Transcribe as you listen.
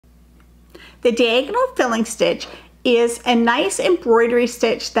The diagonal filling stitch is a nice embroidery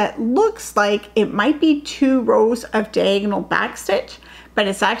stitch that looks like it might be 2 rows of diagonal back stitch, but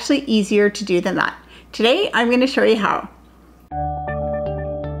it's actually easier to do than that. Today I'm going to show you how.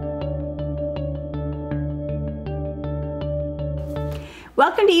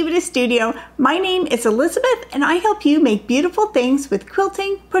 Welcome to Epida Studio. My name is Elizabeth and I help you make beautiful things with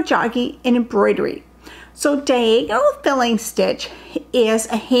quilting, pojagi, and embroidery. So diagonal filling stitch is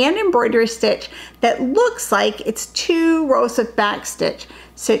a hand embroidery stitch that looks like it's 2 rows of back stitch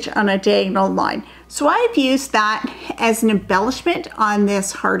on a diagonal line. So I've used that as an embellishment on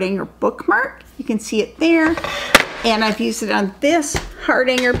this Hardanger bookmark. You can see it there. And I've used it on this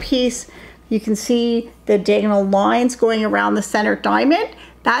Hardanger piece. You can see the diagonal lines going around the center diamond.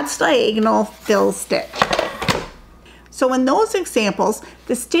 That's diagonal fill stitch. So in those examples,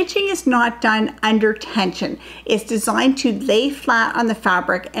 the stitching is not done under tension. It's designed to lay flat on the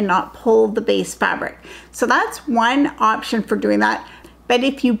fabric and not pull the base fabric. So that's one option for doing that. But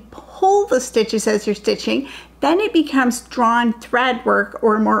if you pull the stitches as you're stitching, then it becomes drawn thread work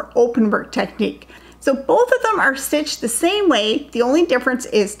or a more open work technique. So both of them are stitched the same way. The only difference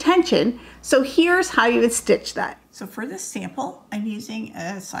is tension. So here's how you would stitch that. So for this sample, I'm using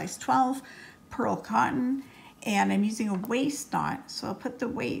a size 12 pearl cotton. And I'm using a waist knot, so I'll put the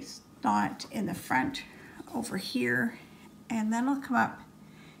waist knot in the front over here, and then I'll come up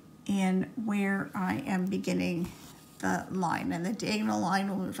in where I am beginning the line, and the diagonal line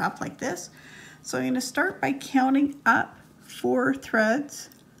will move up like this. So I'm going to start by counting up 4 threads,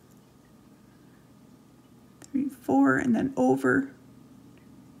 3, 4, and then over,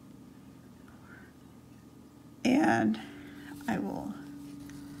 and I will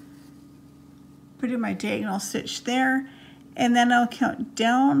put in my diagonal stitch there, and then I'll count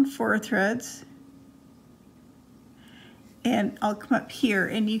down 4 threads, and I'll come up here,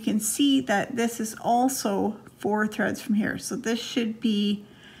 and you can see that this is also 4 threads from here. So this should be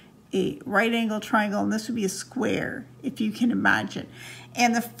a right angle triangle, and this would be a square, if you can imagine.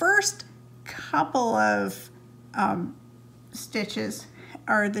 And the first couple of stitches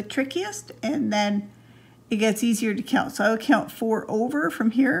are the trickiest, and then it gets easier to count. So I'll count 4 over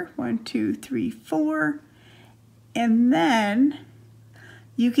from here. 1, 2, 3, 4. And then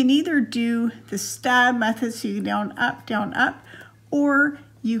you can either do the stab method, so you go down, up, or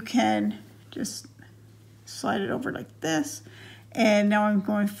you can just slide it over like this. And now I'm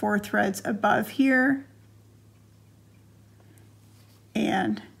going 4 threads above here.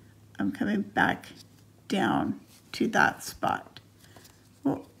 And I'm coming back down to that spot.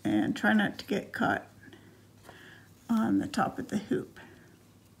 Oh, and try not to get caught on the top of the hoop.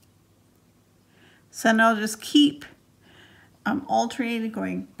 So now I'll just keep alternating,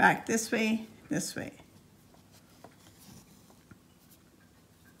 going back this way, this way.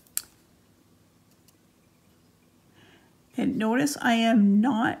 And notice I am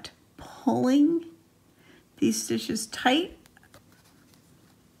not pulling these stitches tight.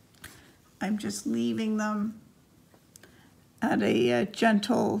 I'm just leaving them at a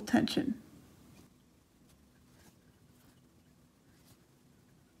gentle tension.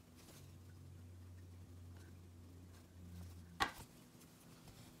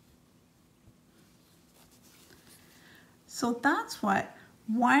 So that's what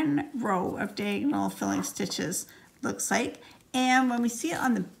 1 row of diagonal filling stitches looks like. And when we see it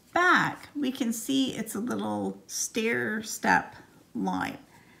on the back, we can see it's a little stair step line.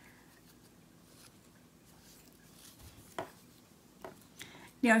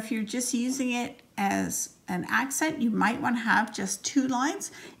 Now, if you're just using it as an accent, you might want to have just 2 lines.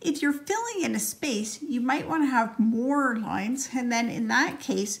 If you're filling in a space, you might want to have more lines. And then in that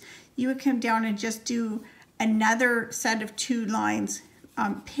case, you would come down and just do another set of 2 lines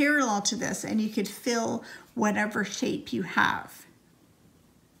parallel to this, and you could fill whatever shape you have.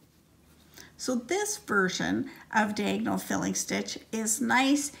 So this version of diagonal filling stitch is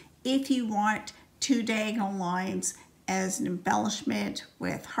nice if you want 2 diagonal lines as an embellishment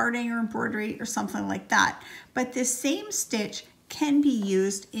with Hardanger embroidery or something like that. But this same stitch can be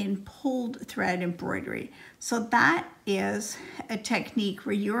used in pulled thread embroidery. So that is a technique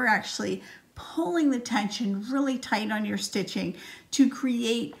where you're actually pulling the tension really tight on your stitching to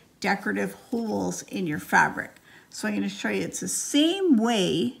create decorative holes in your fabric. So I'm going to show you it's the same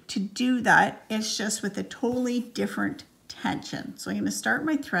way to do that. It's just with a totally different tension. So I'm going to start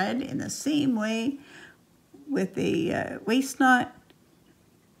my thread in the same way with a waist knot.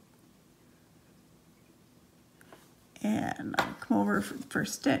 And I'll come over for the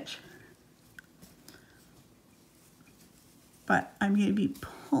first stitch. But I'm going to be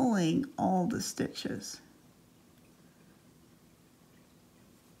pulling all the stitches.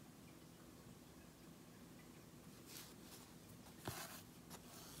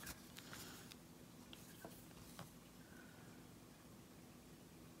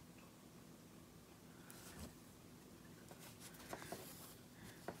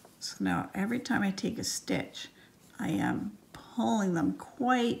 So now every time I take a stitch, I am pulling them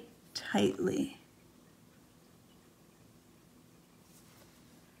quite tightly.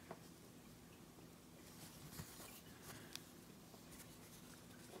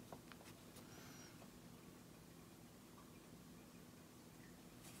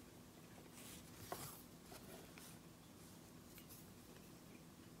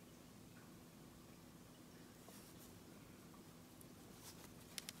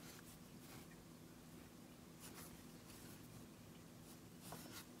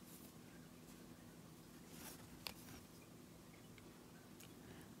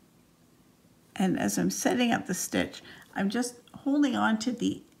 And as I'm setting up the stitch, I'm just holding on to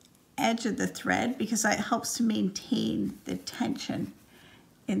the edge of the thread because that helps to maintain the tension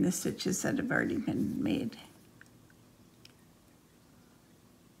in the stitches that have already been made.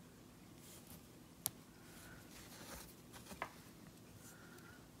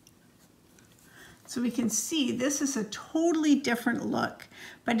 So we can see this is a totally different look,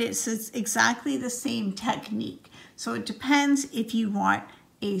 but it's exactly the same technique. So it depends if you want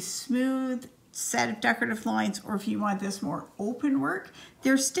a smooth set of decorative lines or if you want this more open work.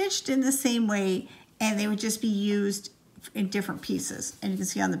 They're stitched in the same way and they would just be used in different pieces. And you can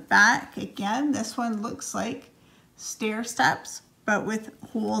see on the back, again, this one looks like stair steps, but with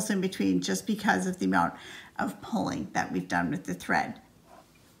holes in between just because of the amount of pulling that we've done with the thread.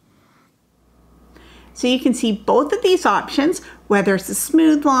 So you can see both of these options, whether it's a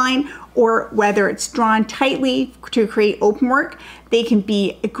smooth line or whether it's drawn tightly to create open work, they can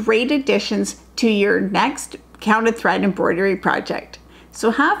be great additions to your next counted thread embroidery project.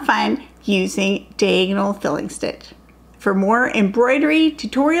 So have fun using diagonal filling stitch. For more embroidery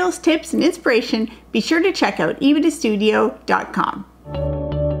tutorials, tips, and inspiration, be sure to check out epidastudio.com.